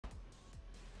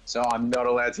So I'm not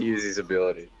allowed to use his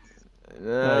ability.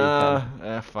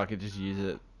 Fuck it, just use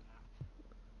it.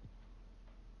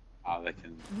 Oh, they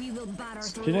can. Do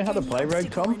you know how to play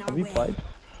Rogue, Tom? Have you played?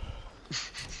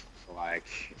 Like,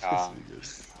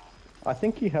 I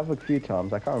think you have a few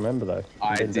times. I can't remember though.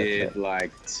 I did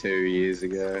like 2 years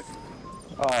ago.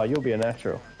 Oh, you'll be a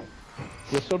natural.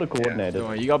 You're sort of coordinated. Don't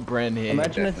worry, you got Bren here.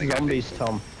 Imagine it's zombies,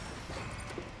 Tom.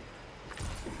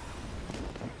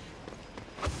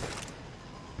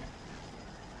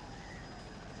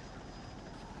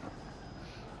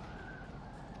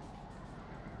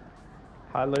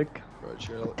 Hi, Luke. Right,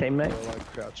 you're like, Teammate. You're like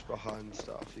crouch behind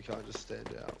stuff. You can't just stand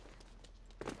out.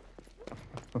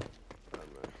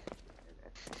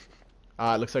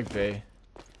 It looks like B.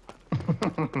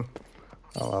 I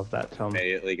love that, Tom.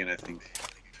 Immediately gonna think.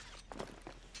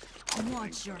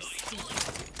 Watch your step.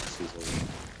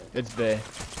 It's B.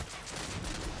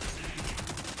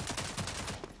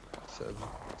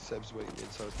 Seb's weak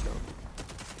inside count.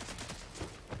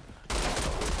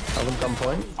 I was on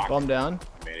point. Bomb down.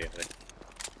 Immediately.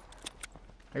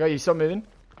 I got you. Stop moving.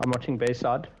 I'm watching B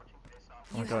side.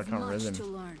 Oh my god, I can't read him.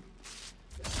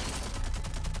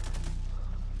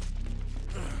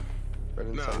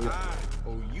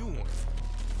 You want.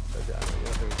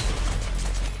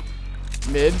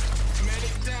 Mid.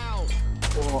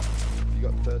 Oh, you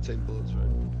got 13 bullets,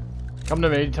 right? Come to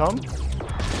me, Tom. Right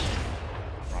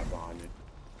behind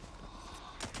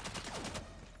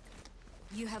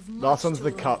you. Last one's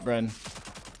the cut, Bren.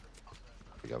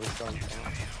 You got me stunned.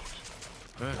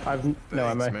 I've no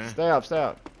ammo. Stay up, stay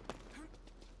up.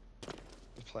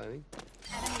 He's planning.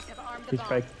 He's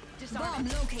fake. Bomb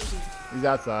located. He's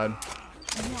outside.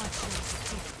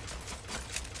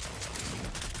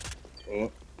 Oh,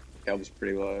 that was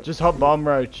pretty low. Just hot bomb,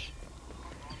 Roach.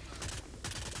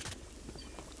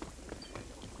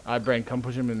 Alright, Brent, come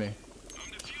push him with me.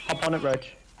 Hop on it,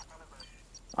 Roach.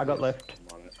 I got left. I'm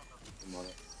on it. I'm on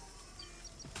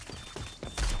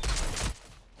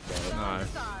it. No.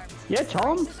 Yeah,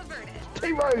 Tom.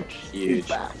 T-Roach. Huge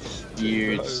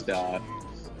start.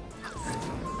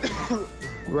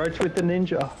 Roach with the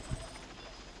ninja.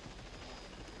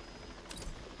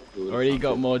 Already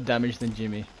got more damage than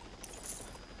Jimmy.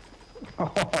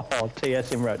 Oh,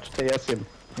 TS him, Roach. TS him.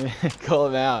 Call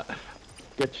him out.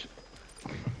 Get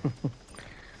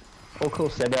All cool,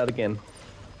 send out again.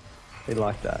 He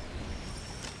liked that.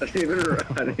 I didn't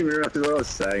even realize what I was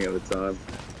saying at the time.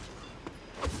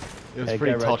 It was Hey,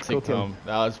 pretty go, Roach, toxic, cook him. Tom.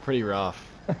 That was pretty rough.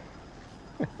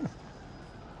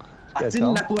 I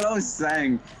didn't know what I was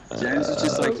saying. James was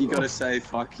just like, you gotta say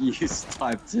fuck you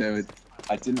type 2.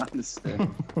 I didn't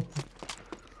understand.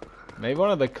 Maybe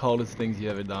one of the coldest things you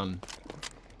ever done.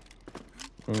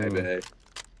 Maybe.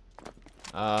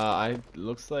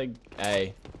 Looks like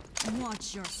A.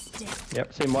 Watch your step.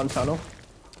 Yep, seen one tunnel.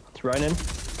 It's raining.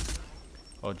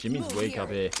 Oh, Jimmy's weak up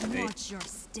here. Watch your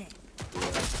step.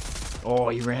 Oh,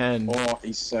 he ran. Oh,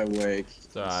 he's so weak.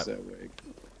 He's alright. so weak.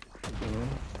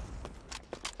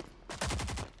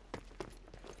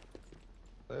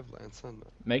 They have Lance on, man.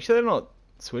 Make sure they're not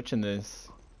switching this.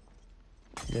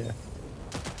 Yeah.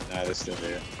 No, they're still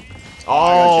here.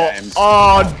 Oh, James.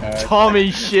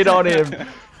 Tommy shit on him.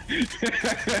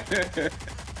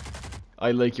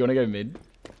 Hey, Luke, you wanna go mid?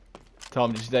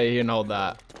 Tom, just stay here and hold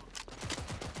that.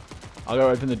 I'll go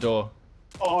open the door.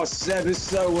 Oh, Seb is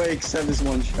so weak. Seb is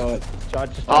one shot.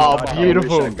 Oh,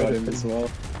 beautiful. I wish I got him as well.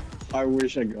 I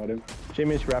wish I got him.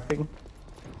 Jimmy's rapping.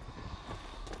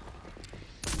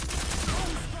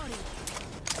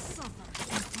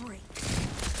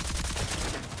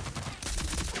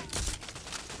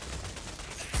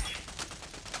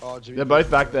 Oh, Jimmy, They're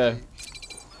both back there.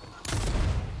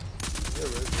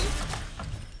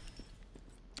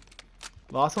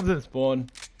 Last one's in spawn.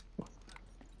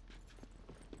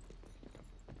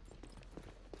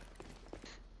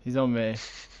 He's on me.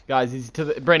 Guys, he's to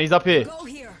the... Brent, he's up here. Go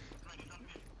here.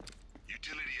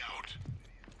 Utility out.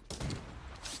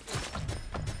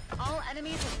 All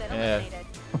enemies have been Yeah. eliminated.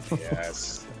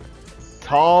 Yes.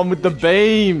 Tom with the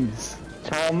beams.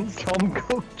 Tom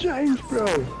cooked James, bro.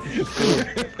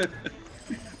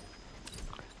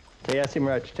 TS him,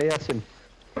 Roach. TS him.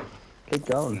 Keep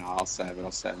going. No, I'll save it.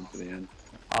 I'll save him for the end.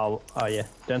 Oh yeah.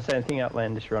 Don't say anything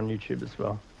outlandish. We're on YouTube as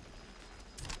well.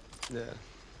 Yeah.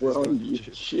 We're on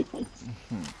YouTube.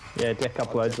 Yeah, Deck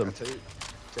uploads them.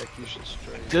 Deck, you should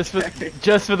stream. Just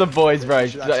for the boys, bro.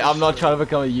 should actually I'm not stream. trying to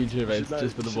become a YouTuber. You It's should-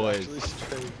 just for you the should boys. actually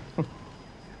stream.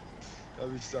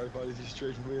 That'd be so funny if you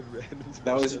streamed with randoms.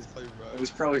 That was- watching us play Rogue. It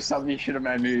was probably something you should have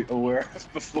made me aware of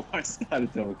before I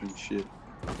started talking shit.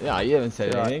 Yeah, you haven't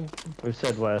said Right. anything. We've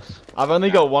said worse. I've only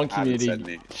got one I haven't said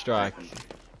community any- strike.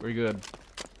 We're good.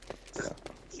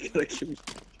 gonna kill me.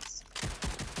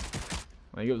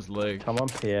 I think it was Luke. Tom on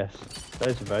PS.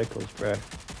 Those vocals, bro.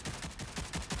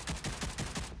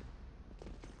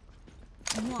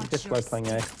 Watch Just your slow playing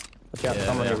A. step. Watch out, Yeah,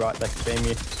 Tom on yeah. your right, they can beam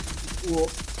you.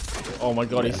 Oh my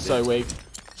god, he's so weak.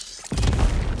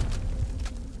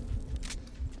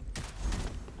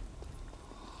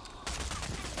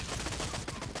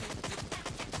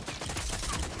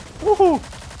 Woohoo!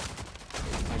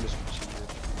 I'm just pushing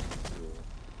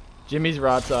it. Jimmy's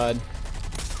right side.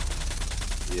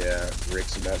 Yeah,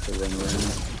 Rick's about to run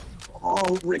around.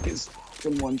 Oh, Rick is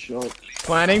from one shot.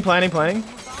 Planning. Bomb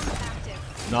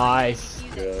active. Nice.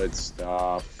 Use it. Good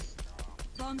stuff.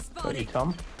 Bomb Got you, spotted.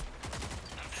 Tom.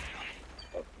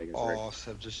 Oh, I think it's Rick. Oh,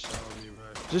 Seb just showing you,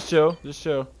 bro. Just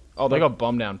chill. Oh, they got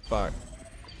bomb down. Fuck.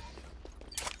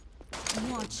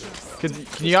 Watch your step.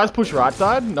 Can you guys push right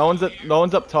side? No one's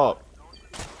up top.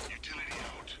 Utility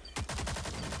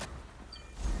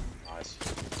out. Nice.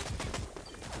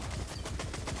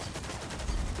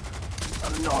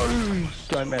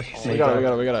 Don't mess with me. We got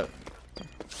it.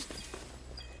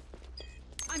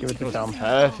 Give it to Tom.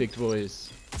 Perfect,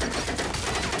 boys.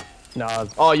 Nah.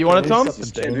 Oh, you want it, he's Tom? got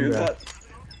the Can't beam, do bro. that.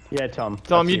 Yeah, Tom.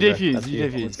 Tom, That's you bro. defuse. That's You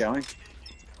What's defuse. going?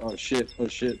 Oh shit, oh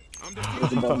shit. I'm Where's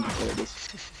the button? There it is.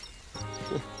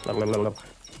 Blablabla.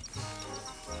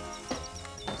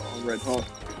 Oh, red hot.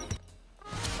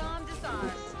 Bomb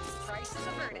disarmed. Crisis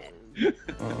averted.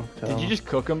 Oh, Did Tom. you just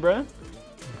cook him, bro?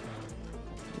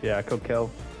 Yeah, I could kill.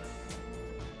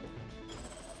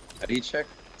 How do you check?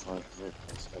 Oh,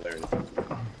 there it is.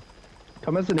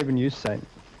 Tom hasn't even used Saint.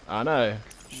 I know.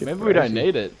 Shit, Maybe we don't crazy.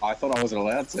 need it. I thought I wasn't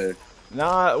allowed to.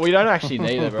 Nah, we don't actually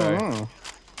need it, bro.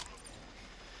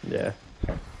 Yeah.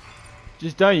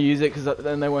 Just don't use it, because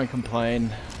then they won't complain.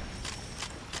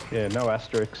 Yeah, no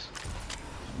asterisks.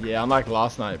 Yeah, unlike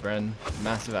last night, Bren.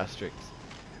 Massive asterisks.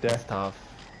 Yeah. That's tough.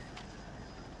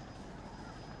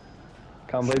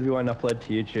 Can't believe you won't upload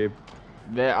to YouTube.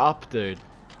 They're up, dude.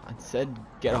 I said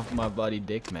get off my bloody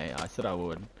dick, mate. I said I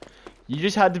would. You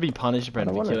just had to be punished, Bren, don't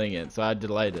for want it. killing it, so I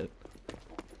delayed it.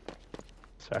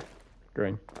 Sorry.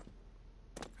 Green.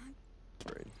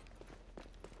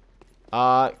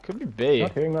 Could be B.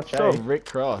 Not hearing much Saw A. Rick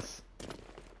Cross.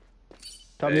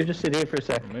 Tom, you just sit here for a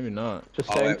sec. Maybe not. Just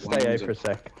Oh, stay, wait, one stay A was for a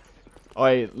sec. Oh,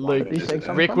 wait, Luke. Did you say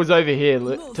something, Rick Tom? was over here,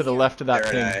 to the left of that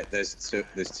They're thing. at 8. There's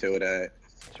two at 8.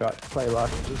 That's right. Play luck.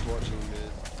 Just watching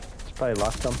mid. Just play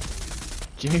luck, Tom.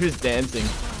 Jimmy was dancing.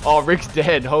 Oh, Rick's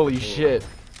dead. Holy shit.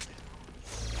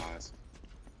 Nice.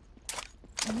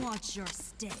 Watch your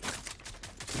step.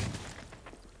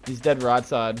 He's dead right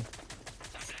side.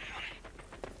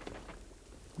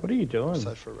 What are you I'm doing?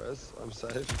 safe for res. I'm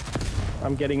safe.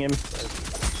 I'm getting him.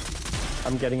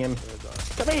 I'm getting him.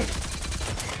 Come here.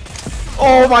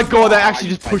 Oh my god, they actually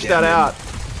just I pushed that downed out.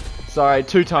 Sorry,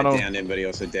 two I tunnel. downed him, but he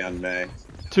also downed me.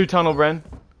 Two tunnel, Bren.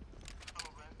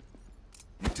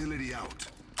 Utility out.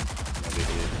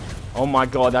 Oh my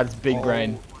god, that's big Oh.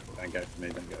 brain. Don't go for me,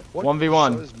 don't go. What?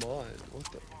 1v1. So is mine.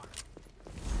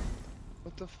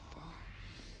 What the fuck?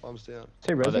 Bombs down. Is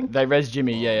he Oh, resing? they res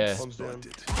Jimmy, yeah. Bombs down.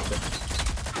 Spotted.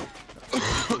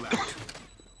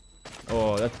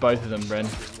 Oh, that's both of them, Bren.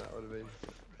 That would have been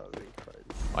crazy.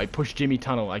 I pushed Jimmy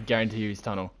tunnel. I guarantee you he's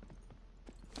tunnel.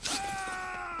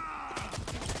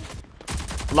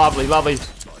 Lovely, lovely.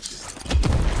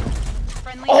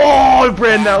 Friendly. Oh,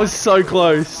 Bren, that was so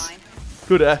close.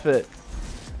 Good effort.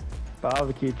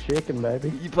 Barbecue chicken,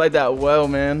 baby. You played that well,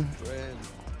 man. Bren.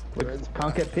 Look, Bren's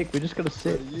can't get picked. We just gotta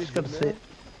sit. you Just gotta him sit.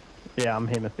 Yeah, I'm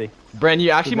Himothy. Bren,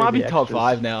 you actually Could might be be top extras.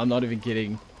 5 now. I'm not even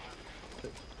kidding.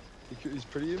 He's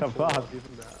pretty Top informed. five. I'll give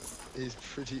him that. He's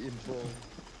pretty informed.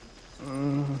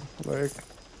 Work.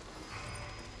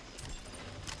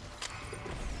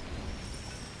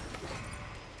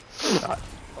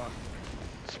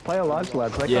 Just play our lives,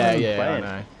 lads. They Yeah, can't even yeah, play I it.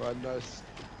 know. Bro,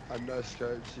 I no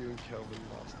scoped you and Kelvin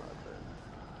last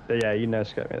night, man. Yeah, you know,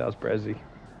 scope me. That was Brezzy.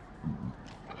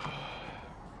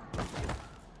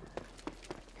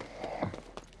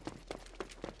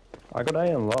 I got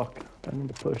A unlock. I need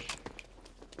to push.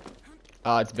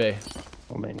 It's B.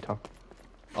 I mean, top.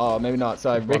 Oh, maybe not.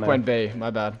 Sorry, Which Rick one, went B. My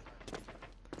bad.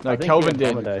 No, I think Kelvin you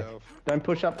went did. Tom a day. Don't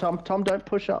push up, Tom. Tom, don't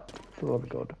push up. For the love of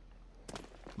God.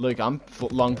 Luke, I'm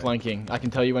long flanking. I can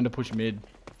tell you when to push mid.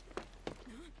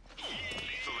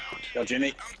 Go,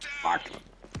 Jimmy. Fuck.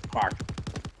 Fuck.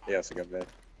 Yes, I got bad.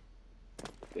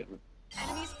 Damn it.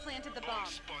 Enemies planted the bomb.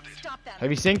 Stop them. Have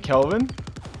you seen Kelvin?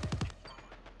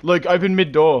 Luke, open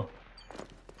mid door.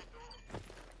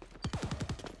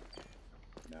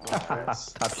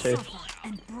 Nice. Top two. Suffer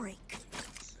and break.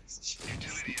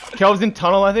 Kelvin's in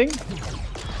tunnel, I think.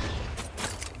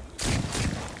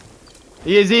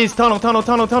 He is. Tunnel.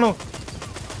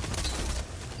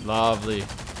 Lovely.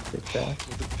 Good try.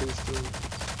 With the pistol.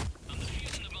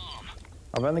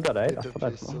 I've only got 8. I With the thought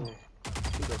I'd pistol. more.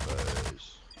 With the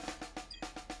birds.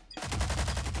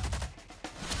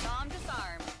 Bomb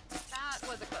disarmed. That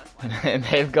was a close one. And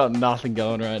they've got nothing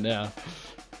going right now.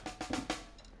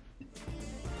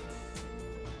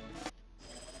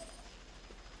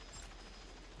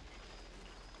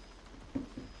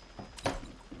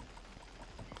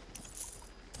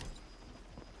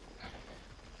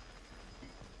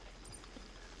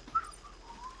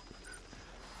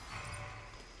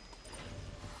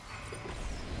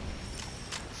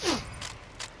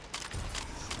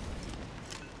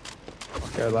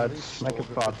 Go lads, make it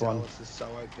Stalker 5-1. Dallas is so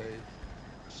OP.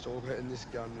 Stalker in this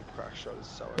gun with crack shot is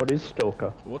so OP. What is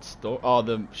Stalker? What's oh,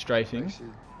 the strafing? Makes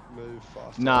you move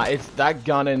fast. Nah, it's that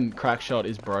gun and crack shot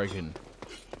is broken.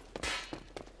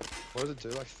 What does it do?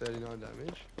 Like 39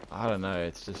 damage? I don't know.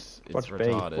 It's just it's Watch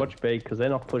retarded. B. Watch B, because they're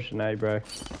not pushing A, bro.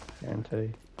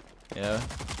 Guarantee. Yeah.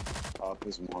 Oh,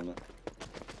 there's one.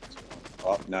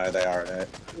 Oh, no, they are at it.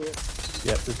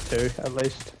 Yep, there's 2 at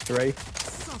least. 3.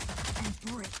 Suffer and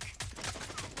break.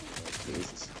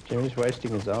 Jesus. Jimmy's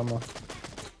wasting his armor.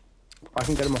 I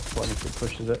can get him off point if he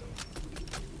pushes it.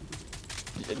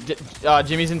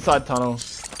 Jimmy's inside tunnel.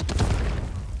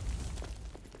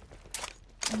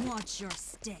 Watch your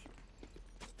step.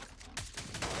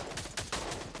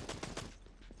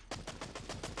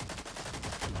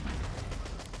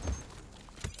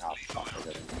 Oh, fuck. I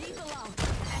got him. Lethal out.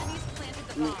 Enemies planted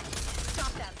the bomb.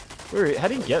 Stop them. How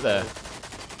did he get there?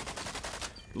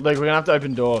 Look, we're gonna have to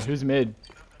open door. Who's mid?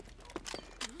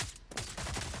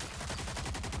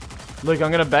 Look,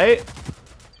 I'm gonna bait.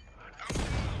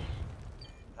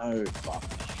 No, fuck.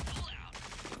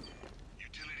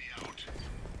 Utility out.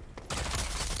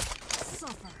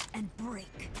 Suffer and break.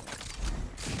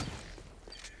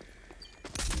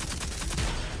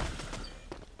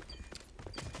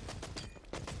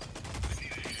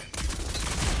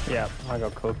 Yeah, I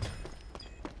got cooked.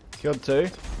 Killed 2.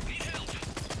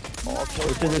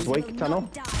 Which is his weak Will tunnel?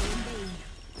 not die in vain.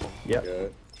 Yep.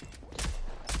 Good.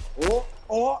 Oh,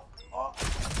 oh, oh.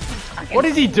 What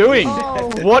is he doing?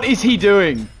 What is he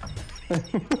doing? Go.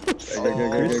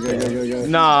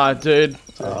 Nah, dude.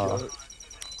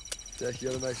 Jack, you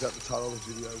gotta make that the title of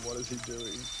the video. What is he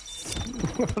doing?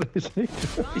 What is he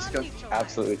doing? He's got Bomb neutralized.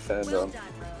 absolutely turned Well on. done,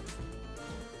 Rogue.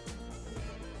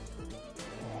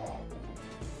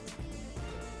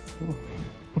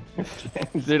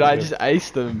 Dude, I just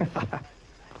aced him.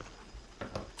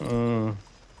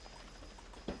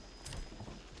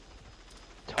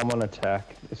 Tom on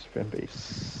attack. This is gonna be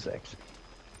sexy.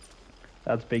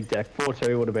 That's big deck.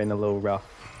 4-2 would have been a little rough.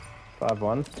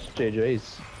 5-1. It's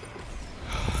GG's.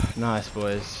 Nice,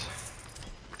 boys.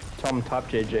 Tom, type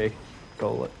GG.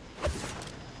 Goal it.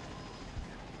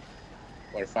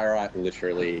 What if I write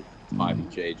literally type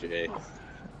JJ?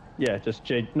 Yeah, just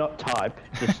G. Not type.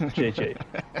 Just GG.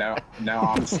 Now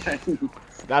I'm saying.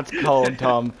 That's cold,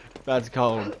 Tom. That's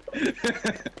cold.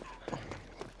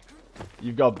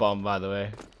 You've got bombed, by the way.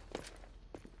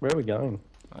 Where are we going?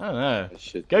 I don't know. I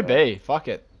should Go go. B. Fuck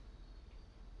it.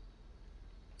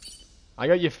 I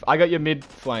got your mid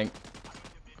flank.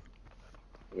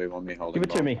 We want me holding. Give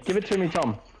it to bomb. me. Give it to me,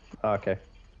 Tom. Oh, okay.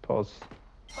 Pause.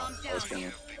 Bomb's I was down.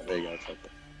 gonna. Oh, there you go. Take it.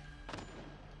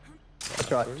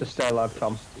 That's right. Just stay alive,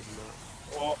 Tom.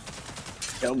 Oh,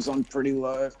 Kelb's on pretty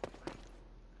low.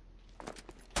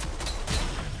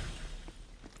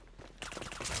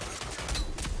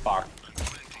 Fuck.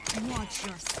 Watch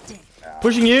your step.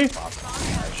 Pushing you.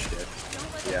 Oh, shit.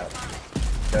 Yeah.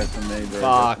 Go for me, bro.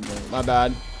 Fuck. Go for me. My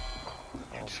bad.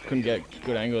 Just couldn't get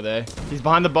good angle there. He's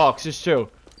behind the box. Just chill.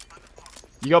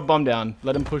 You got bomb down.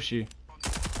 Let him push you.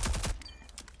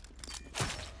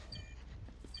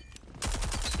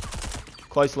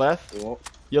 Close left. Oh,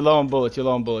 You're low on bullets. You're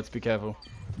low on bullets. Be careful.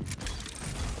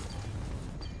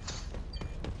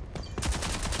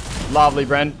 Lovely,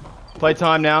 Bren. Play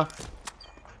time now.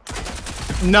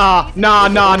 Nah. Nah.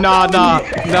 Nah.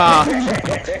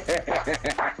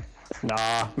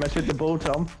 Mess with the ball,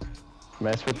 Tom.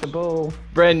 Mess with the ball.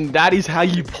 Bren, that is how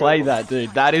you play that,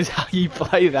 dude. That is how you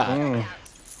play that.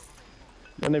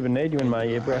 Don't even need you in my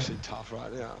ear, bro. Actually tough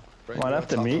right now. Brent, Might you're have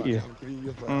to tough mute right you. now. I'm giving you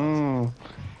your flowers.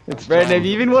 It's Bren, Tom. have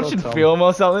you been It's all watching Tom. film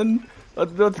or something?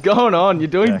 What's going on? You're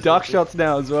doing Yeah. duck shots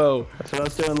now as well. That's what I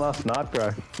was doing last night,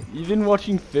 bro. You've been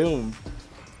watching film.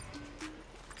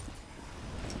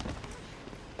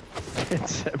 Get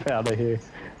Seb out of here.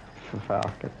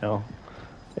 Fucking hell.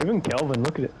 Even Kelvin,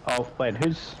 look at it. Oh, wait,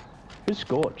 who's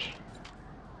Scorch?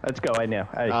 Let's go, hey now.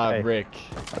 Hey, hey. Rick.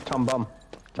 Tom Bum.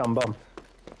 Tom Bum.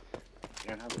 you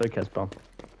don't have Luke has bomb.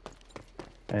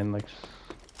 And Luke's...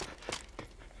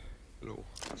 Hello.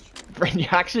 Bren,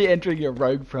 you're actually entering your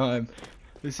rogue prime.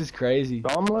 This is crazy.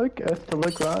 Bomb Luke? Earth to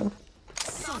Luke Ryan?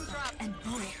 Suffer and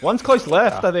break. One's close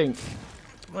left, I think.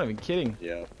 I'm not even kidding.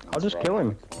 Yeah. I'll just kill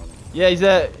him. Yeah, he's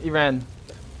there. He ran.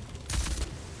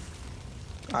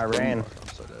 I ran. I'm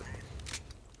so dead.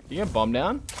 You gonna bomb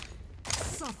down?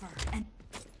 Suffer and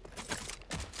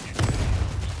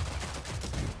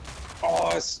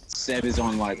Oh, Seb is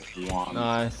on like 1.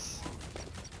 Nice.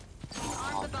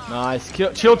 Nice.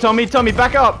 Chill, Tommy. Tommy,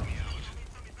 back up.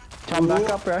 Tom, back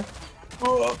up, bro.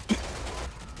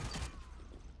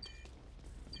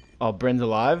 Oh, Bren's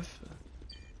alive.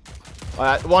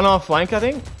 One off flank, I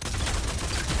think.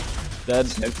 Dead.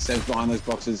 Seb's behind those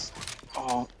boxes.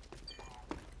 Oh.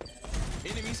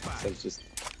 Seb's just...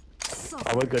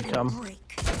 suffer Oh, we're good, and Tom. break.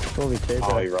 Holy shit,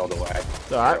 Oh, he bro. rolled away.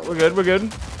 It's alright. We're good. We're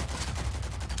good.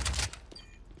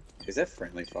 Is there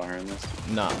friendly fire in this?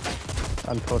 Nah.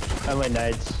 Unpushed. Only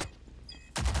nades.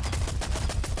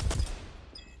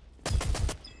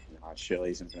 Nah, surely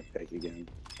he's not gonna peek again.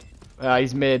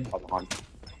 He's mid. Oh, behind.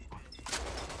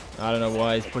 I don't know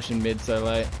why he's pushing mid so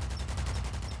late.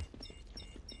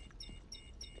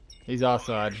 He's our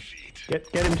side. Get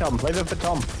him, Tom. Leave it for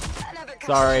Tom.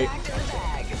 Sorry.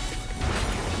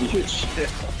 You shit.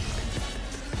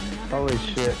 Holy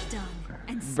shit. Done.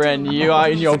 And Bren, still you are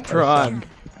in your prime.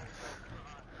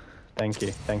 Thank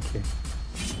you, thank you.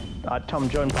 Tom,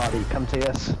 join party. Come see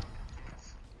us.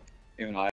 Even I